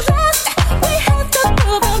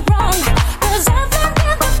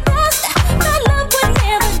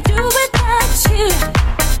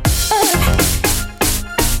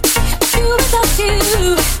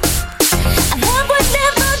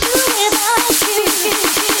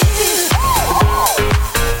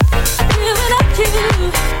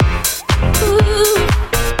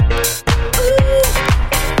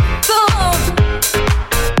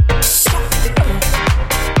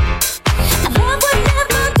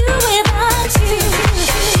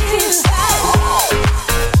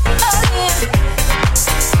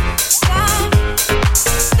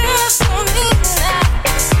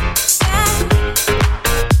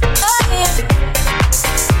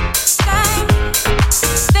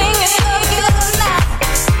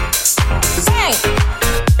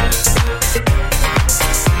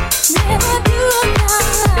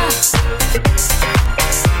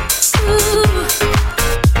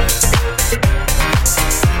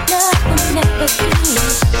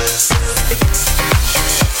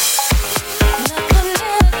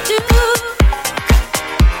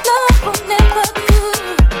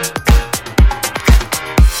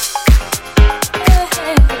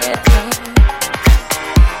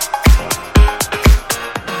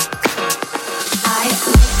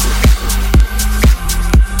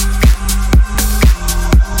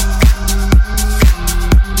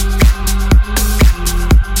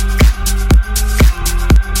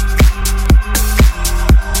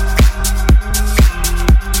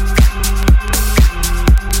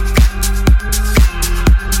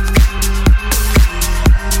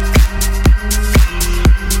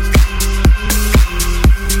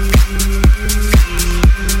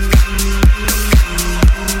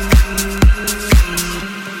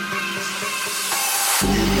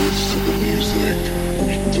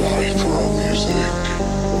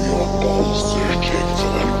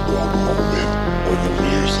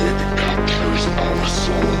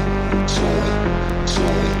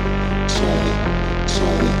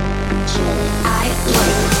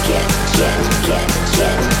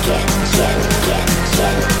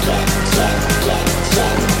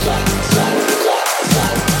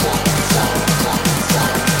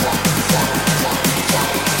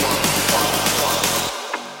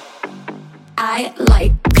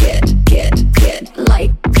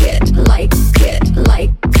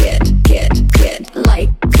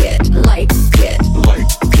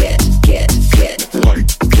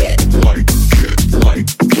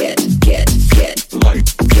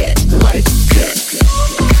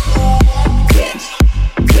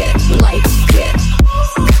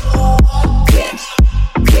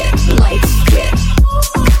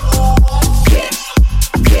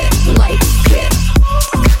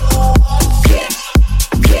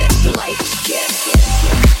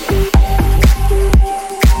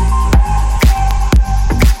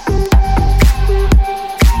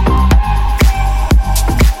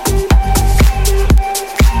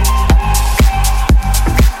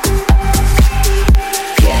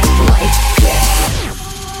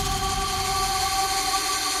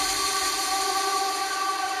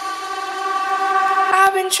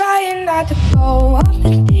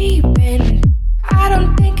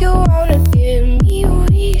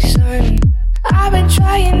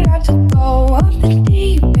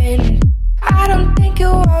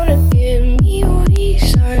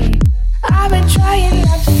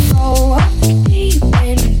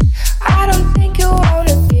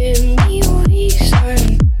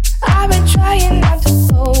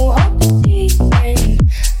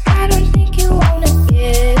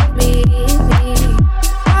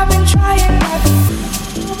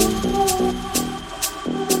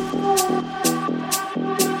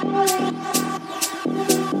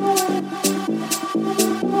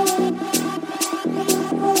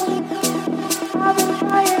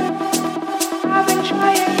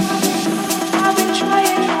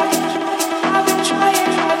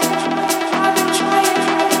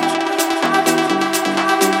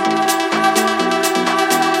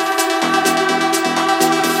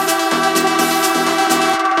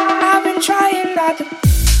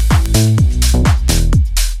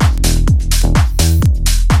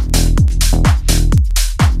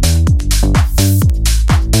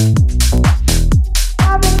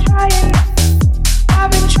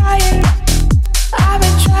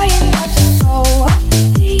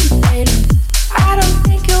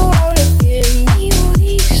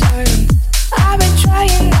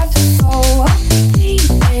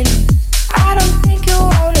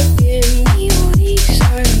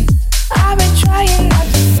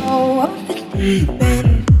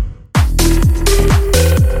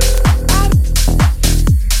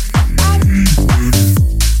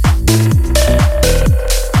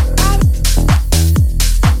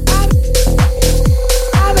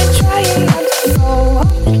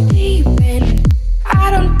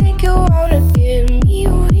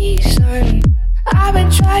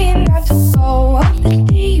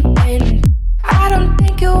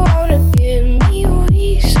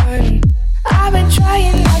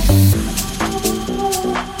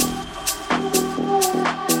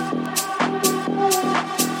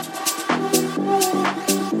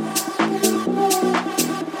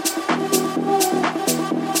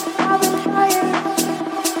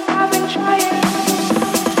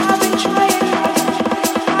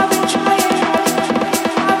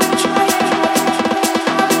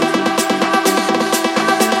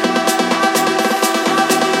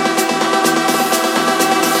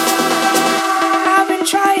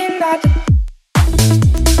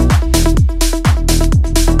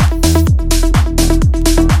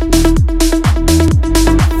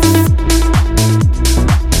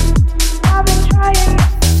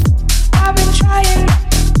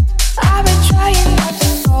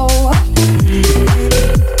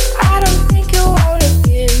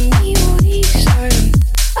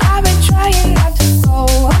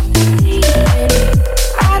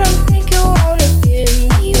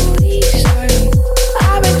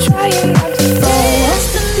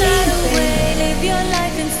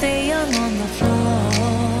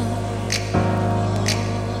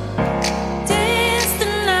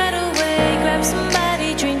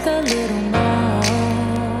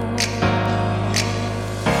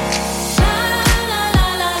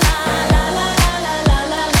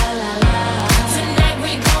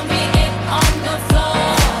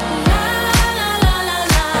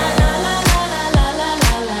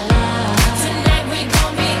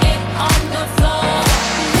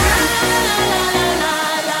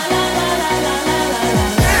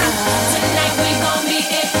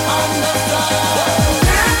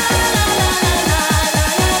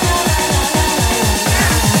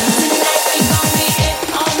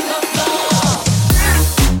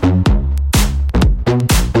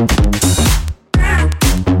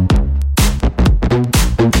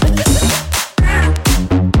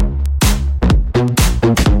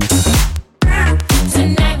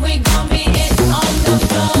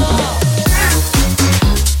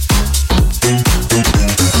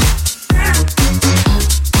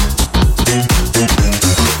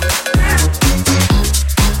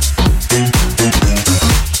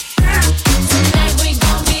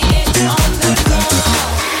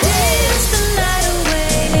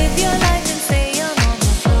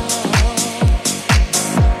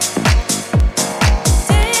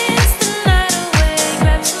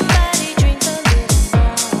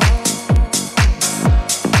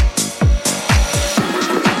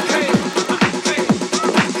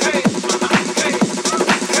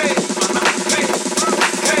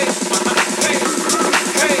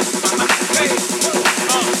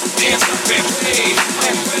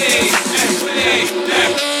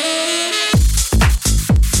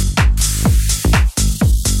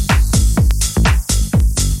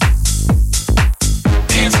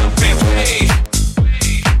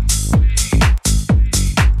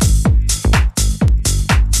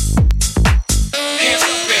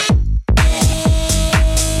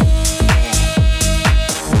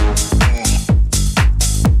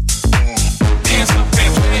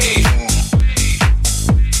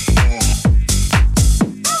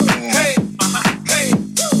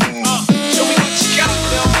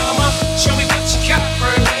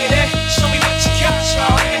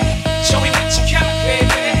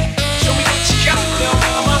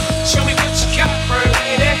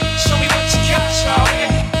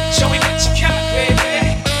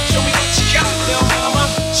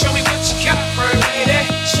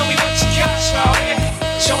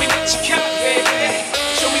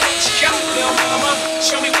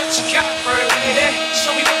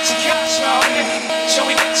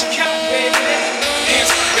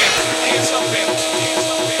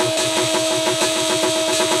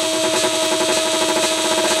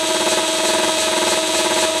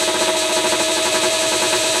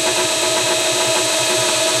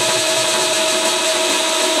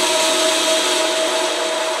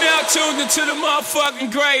 tuned into the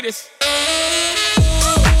motherfucking greatest.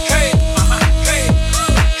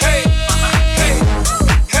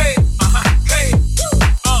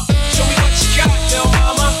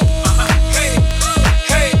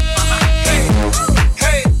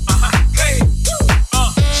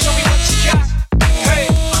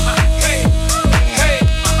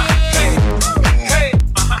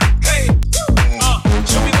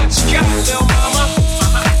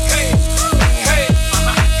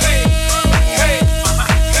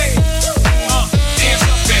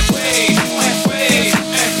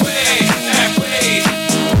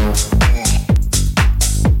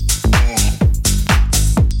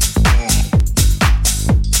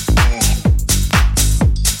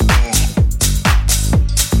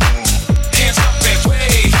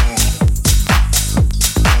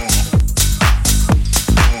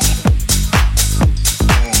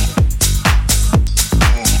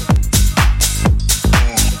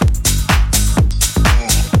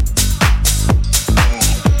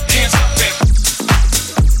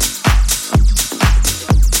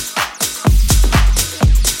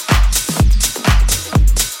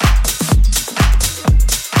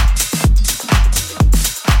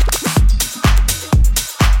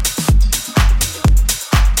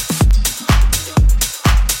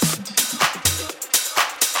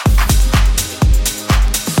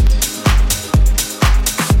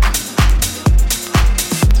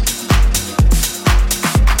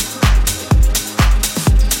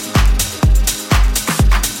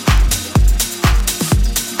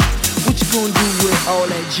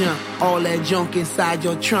 Junk inside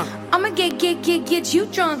your trunk. I'ma get you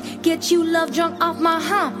drunk, get you love drunk off my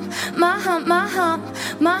hump, my hump, my hump,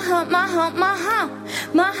 my hump, my hump, my hump,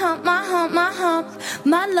 my hump, my hump, my hump,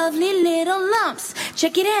 my lovely little lumps.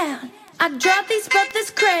 Check it out. I drive these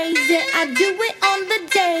brothers crazy. I do it on the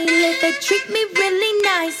daily. They treat me really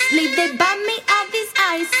nicely. They buy me all these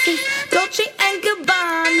ices, Dolce and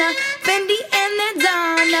Gabbana, Fendi and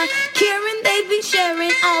Adana. Kieran, they be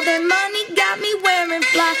sharing all their money. Got me wearing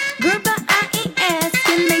fly. Girl, but I ain't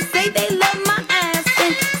asking. They say they love my ass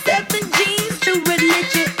and 7 G's to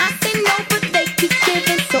religion. I say no, but they keep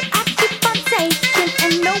giving, so I keep on taking.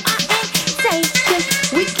 And no, I ain't taking.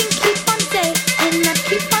 We can keep on dating, and I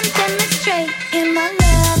keep on demonstrating my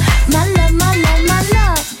love, my love, my love, my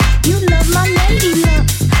love. You love my lady love,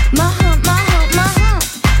 my hump, my hump, my hump,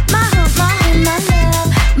 my hump, my hump, my love,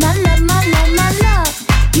 my love, my love, my love.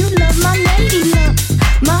 You love my lady love,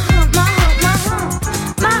 my hump, my hump, my hump,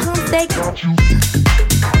 my hump. They got you.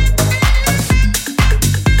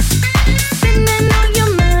 Spending all your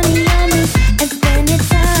money on me and spending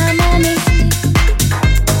time on me.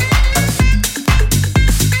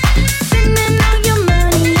 Spending all your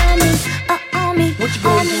money on me, on me. What you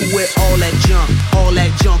gonna do with all that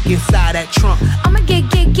junk inside that trunk? I'ma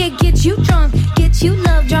get you drunk, get you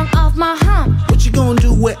love drunk off my hump. What you gonna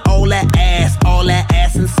do with all that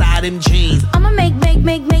ass inside them jeans? I'ma make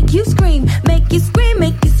you scream, make you scream,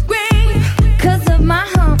 make you scream. 'Cause of my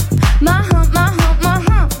hump, my hump, my hump, my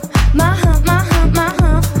hump, my hump, my hump, my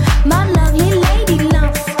hump, my lovely lady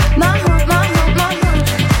lumps. My hump, my hump, my hump,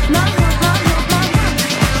 my hump, my hump, my hump,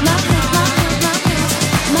 my hump, my hump, my hump,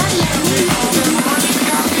 my lovely lady lumps.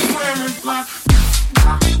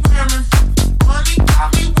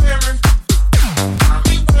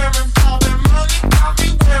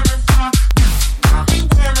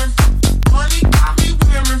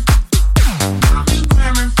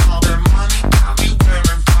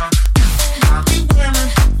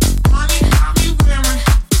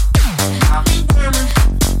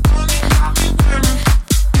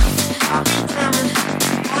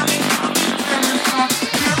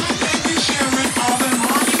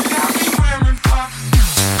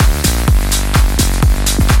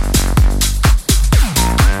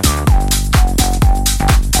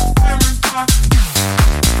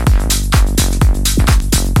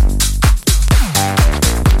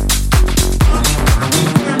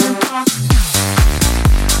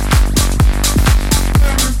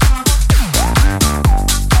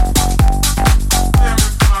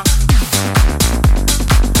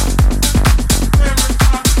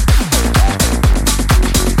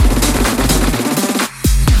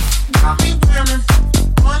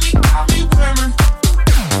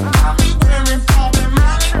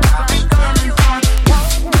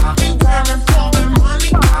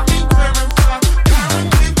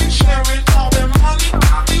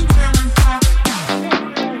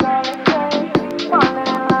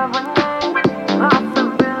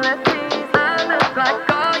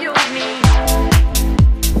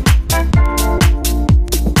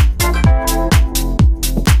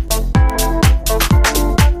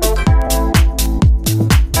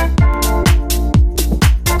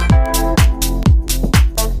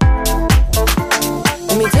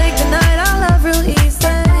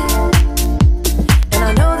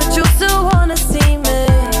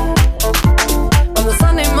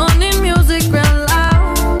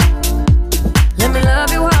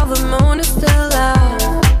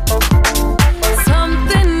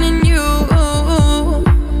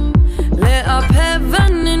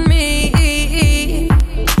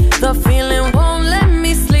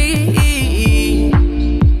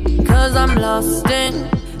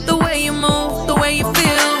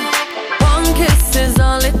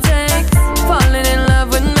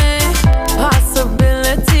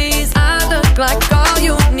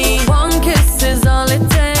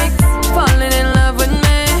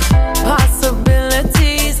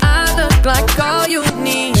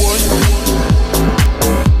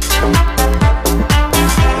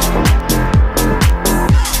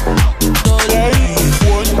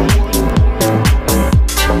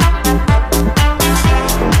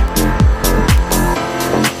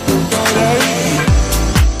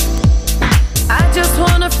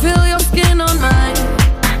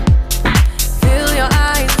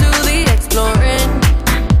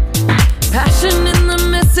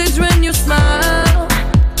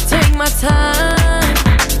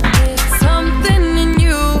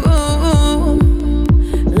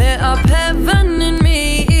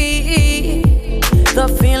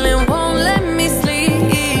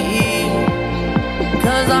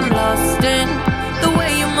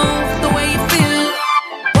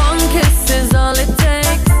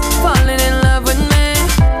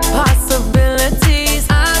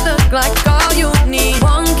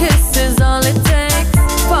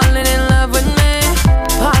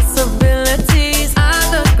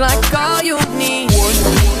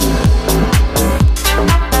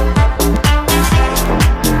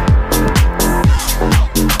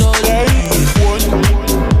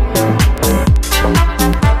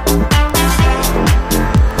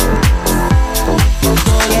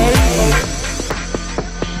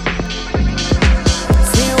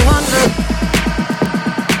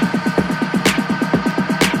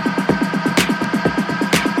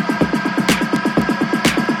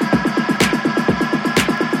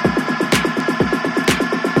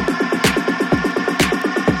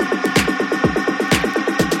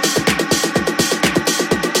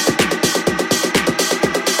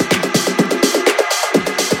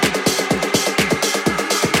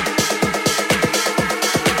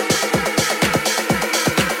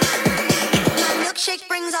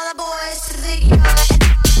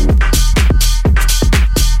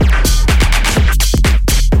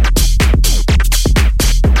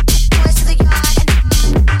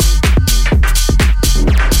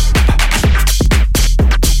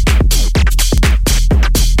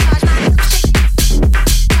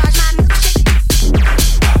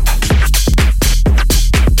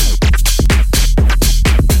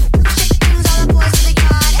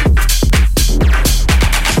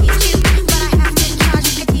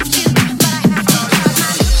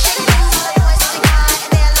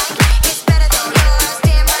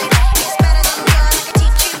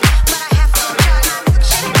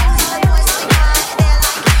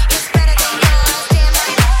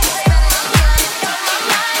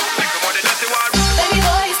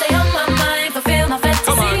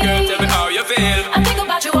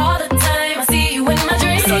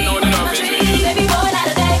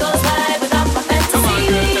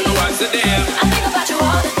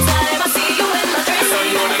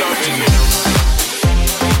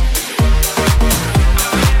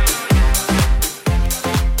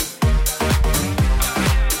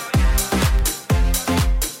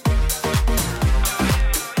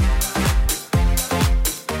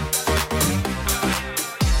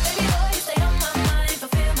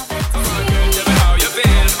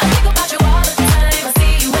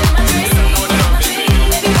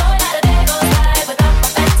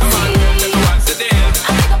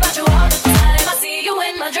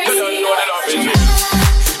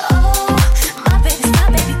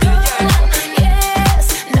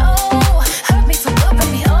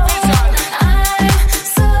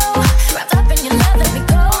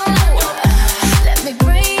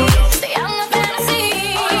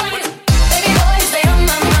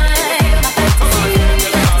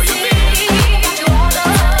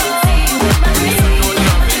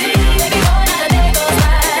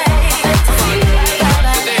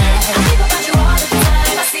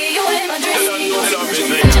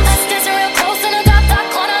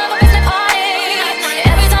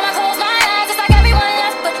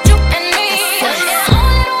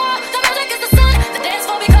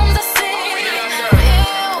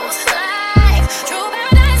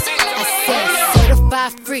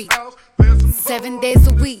 7 days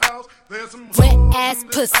a week. Wet ass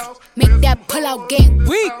pussy, make that pull out game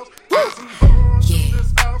weak.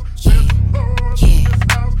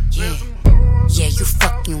 Yeah, you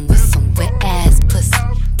fucking with some wet ass pussy.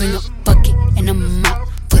 Bring a bucket and a mop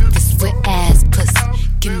for this wet ass pussy.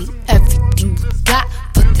 Give me everything you got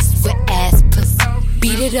for this wet ass pussy.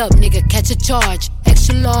 Beat it up, nigga, catch a charge.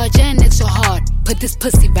 Extra large and extra hard. Put this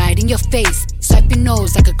pussy right in your face. Swipe your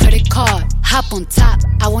nose like a credit card. Hop on top,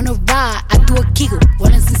 I wanna ride. I do a giggle,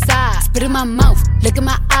 what is inside? Spit in my mouth, look in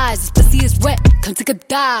my eyes. This pussy is wet, come take a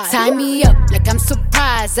dive. Tie me up like I'm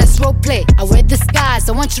surprised. That's roleplay, I wear disguise.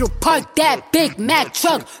 I want you to park that Big Mac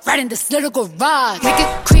truck right in this little garage. Make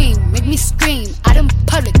it cream, make me scream. Out in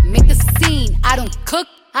public, make a scene. I don't cook,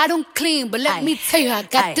 I don't clean, but let me tell you, I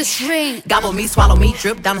got this ring. Gobble me, swallow me,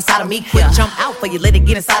 drip down inside of me. Quick jump out for you, let it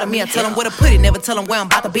get inside of me. I tell them where to put it, never tell them where I'm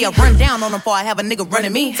about to be. I run down on them before I have a nigga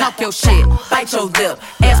running me. Talk your shit, bite your lip.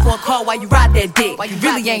 Ask for a call while you ride that dick. You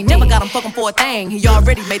really ain't never got him fucking for a thing. He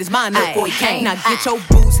already made his mind up before he came. Now get your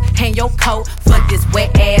boots, hang your coat for this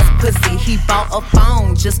wet ass pussy. He bought a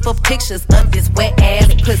phone just for pictures of this wet ass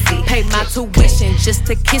pussy. Pay my tuition just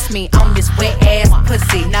to kiss me on this wet ass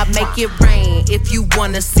pussy. Now make it rain if you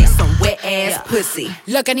wanna see some wet ass pussy.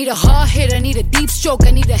 Look, I need a hard hit, I need a deep stroke,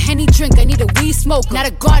 I need a Henny drink, I need a weed smoke. Not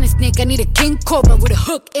a garden snake, I need a king cobra with a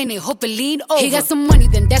hook in it, hope it lean over. He got some money,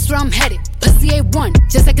 then that's where I'm headed. Pussy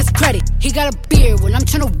A1, just like his credit. He got a beard, well I'm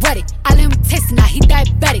tryna wet it. I let him taste it, now he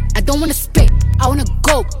diabetic. I don't wanna spit, I wanna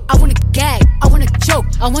go, I wanna gag, I wanna choke.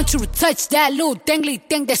 I want you to touch that little dangly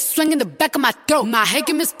thing that's swinging the back of my throat. My head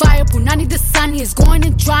game is fire, Punani the sunny is going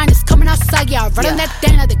and drying, it's coming outside, yeah. I run on that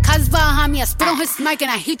thing, now the cuz behind me. I spit on his mic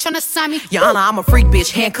and I heat tryna sign me. Your Honor, I'm a freak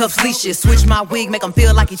bitch, handcuffs, leashes. Switch my wig, make him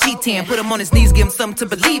feel like he cheating. Put him on his knees, give him something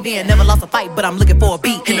to believe in. Never lost a fight, but I'm looking for a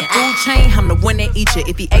beat. In the food chain, I'm the one that eat you.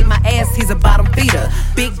 If he ate my ass, he's a bottom feeder.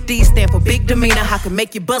 Big D stand for big demeanor. I can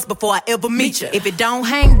make you bust before I ever meet you. If it don't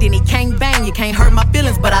hang, then he can't bang. You can't hurt my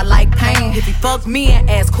feelings, but I like pain. If he fuck me and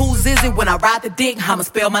ask who's is it when I ride the dick, I'ma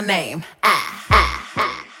spell my name.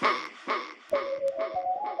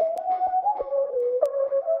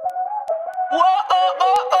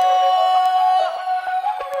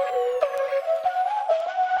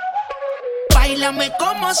 Báilame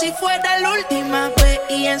como si fuera la última vez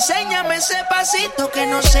y enséñame ese pasito que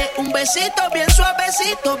no sé, un besito bien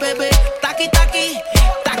suavecito, bebé. Taqui, taqui,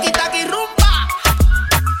 taqui, taqui, rumba.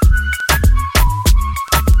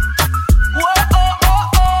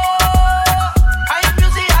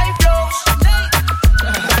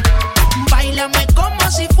 Báilame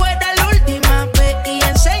como si fuera la última vez y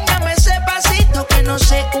enséñame ese pasito que no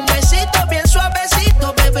sé, un besito bien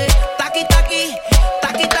suavecito, bebé. Taqui, taqui,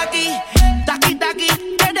 taqui, taqui, taqui, taqui.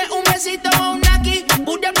 Tienes un besito o un naki,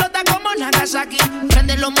 booty explota como Nagasaki.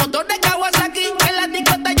 Prende los motores Kawasaki, en la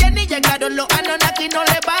discota Jenny llegaron los Anunnaki. No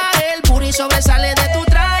le baje, el booty sobresale de tu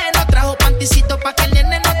traje. No trajo panticito pa' que el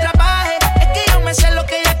nene no trabaje. Es que yo me sé lo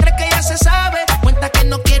que ella cree que ya se sabe. Cuenta que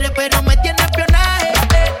no quiere pero me tiene espionaje.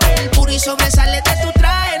 El booty sobresale de tu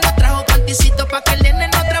traje. No trajo panticito pa' que el nene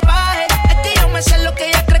no trabaje. Es que yo me sé lo que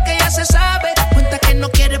ella cree que ya se sabe. Cuenta que no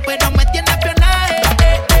quiere pero me tiene espionaje.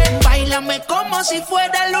 Báilame como si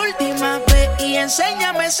fuera la última vez y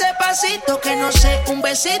enséñame ese pasito que no sé, un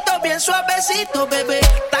besito bien suavecito, bebé.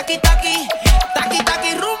 Taqui, taqui, taqui,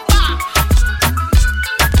 taqui, rumba.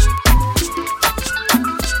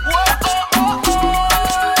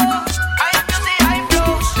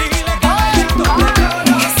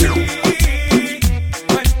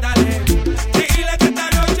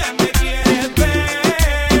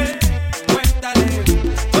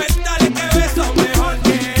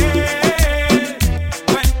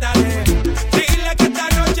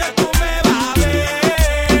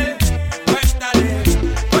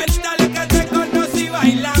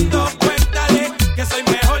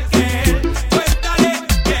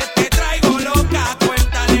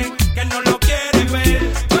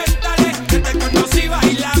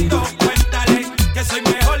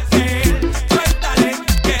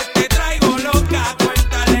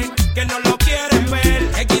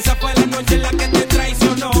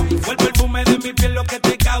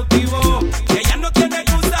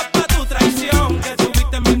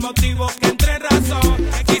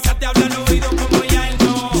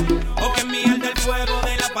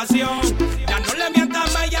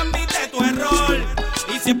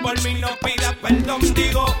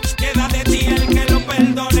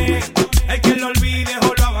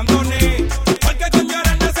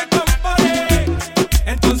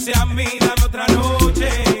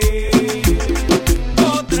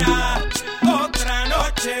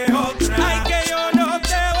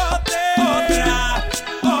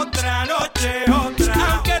 Otra noche, otra.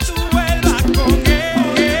 Aunque tú vuelvas con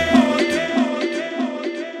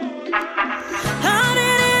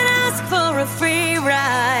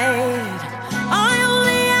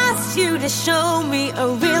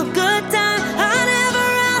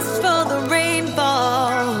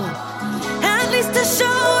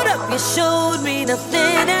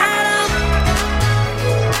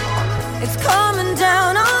It's coming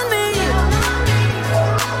down on me.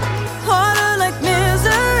 Harder like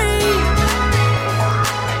misery.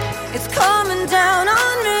 It's coming down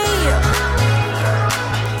on me.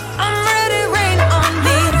 I'm ready, rain on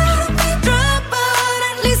me. Drop, but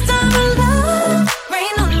at least I'm alive.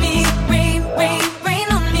 Rain on me, rain, rain, rain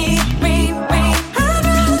on me, rain, rain. I'd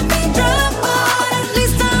rather be drop, but at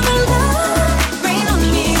least I'm alive. Rain on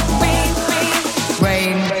me, rain,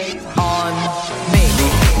 rain, rain on me.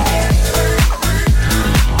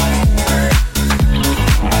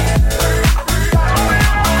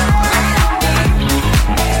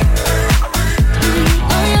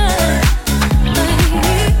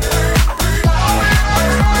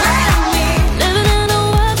 Living in a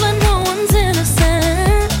world where no one's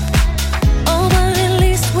innocent. Oh, but at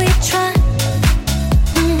least we try.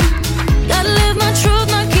 Gotta live my truth,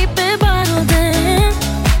 not keep it bottled in.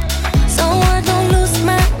 So I don't lose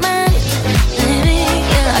my mind. Baby,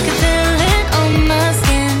 yeah, I can feel it on my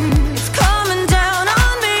skin. It's coming down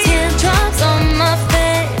on me. Teardrops on my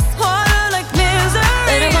face. Harder like misery.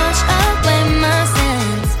 Let it wash away my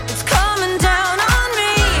sins. It's coming down on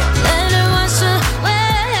me. Let it wash away.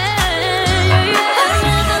 I'd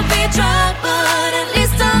rather be dry, but at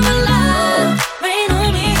least I'm alive. Rain on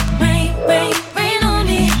me, rain, rain, rain on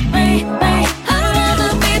me, rain, rain. I'd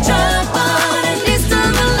rather be dry, but at least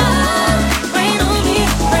I'm alive. Rain on me,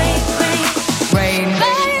 rain, rain, rain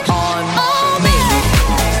on me.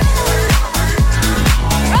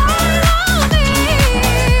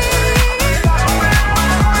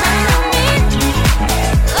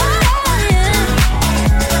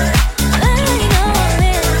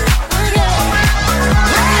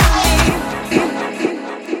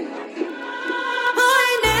 My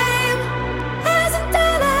name isn't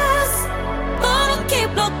Dallas, but I'll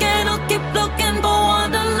keep looking for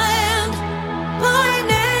Wonderland. My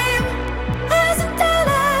name isn't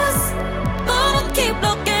Dallas, but I'll keep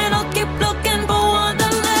looking for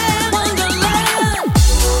Wonderland. Wonderland.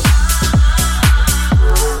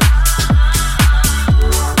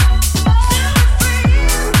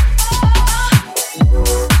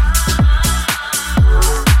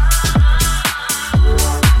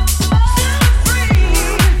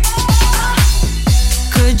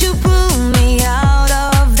 Could you pull me out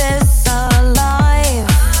of this alive?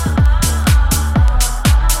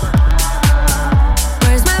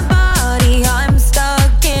 Where's my body? I'm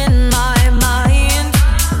stuck in my mind.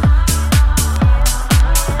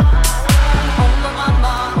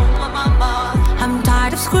 I'm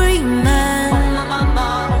tired of screaming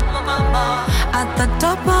at the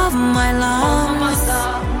top of my lungs.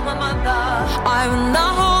 I will